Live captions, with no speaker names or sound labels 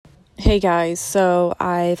Hey guys, so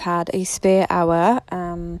I've had a spare hour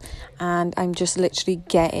and I'm just literally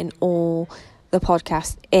getting all the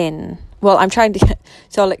podcast in. Well, I'm trying to get,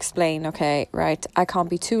 so I'll explain, okay, right? I can't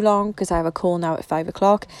be too long because I have a call now at 5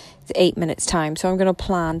 o'clock. It's 8 minutes time, so I'm going to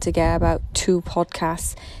plan to get about 2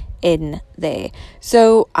 podcasts in there.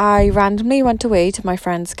 So I randomly went away to my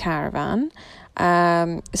friend's caravan.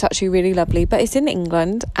 It's actually really lovely, but it's in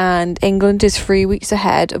England, and England is 3 weeks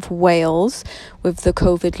ahead of Wales with the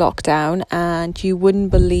COVID lockdown, and you wouldn't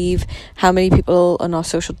believe how many people are not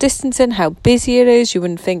social distancing, how busy it is. You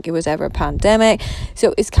wouldn't think it was ever a pandemic,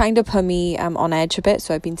 so it's kind of put me on edge a bit.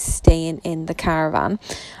 So I've been staying in the caravan,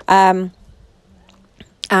 and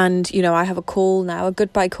you know, I have a call now, a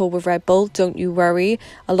goodbye call with Red Bull. Don't you worry,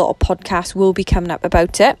 a lot of podcasts will be coming up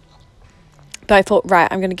about it. But I thought, right,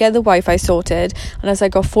 I'm going to get the Wi-Fi sorted, and as I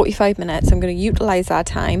got 45 minutes, I'm going to utilise that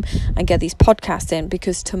time and get these podcasts in,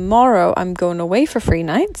 because tomorrow I'm going away for 3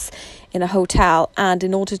 nights in a hotel, and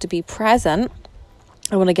in order to be present,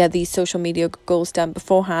 I want to get these social media goals done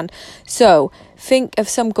beforehand. So think of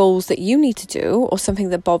some goals that you need to do, or something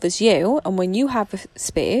that bothers you, and when you have a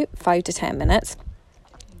spare 5 to 10 minutes,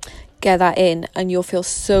 get that in, and you'll feel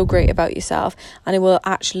so great about yourself, and it will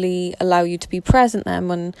actually allow you to be present then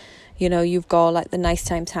when, you know, you've got like the nice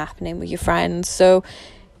times happening with your friends. So,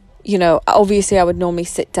 you know, obviously I would normally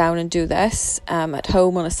sit down and do this at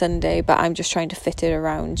home on a Sunday, but I'm just trying to fit it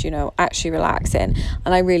around, you know, actually relaxing,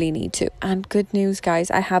 and I really need to. And good news, guys,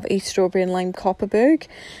 I have a strawberry and lime Copperberg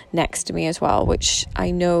next to me as well, which I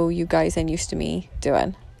know you guys are used to me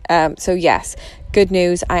doing. So yes, good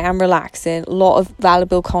news, I am relaxing. A lot of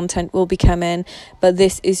valuable content will be coming, but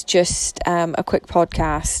this is just a quick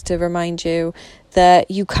podcast to remind you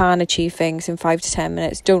that you can achieve things in 5 to 10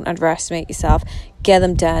 minutes. Don't underestimate yourself. Get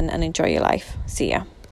them done and enjoy your life. See ya.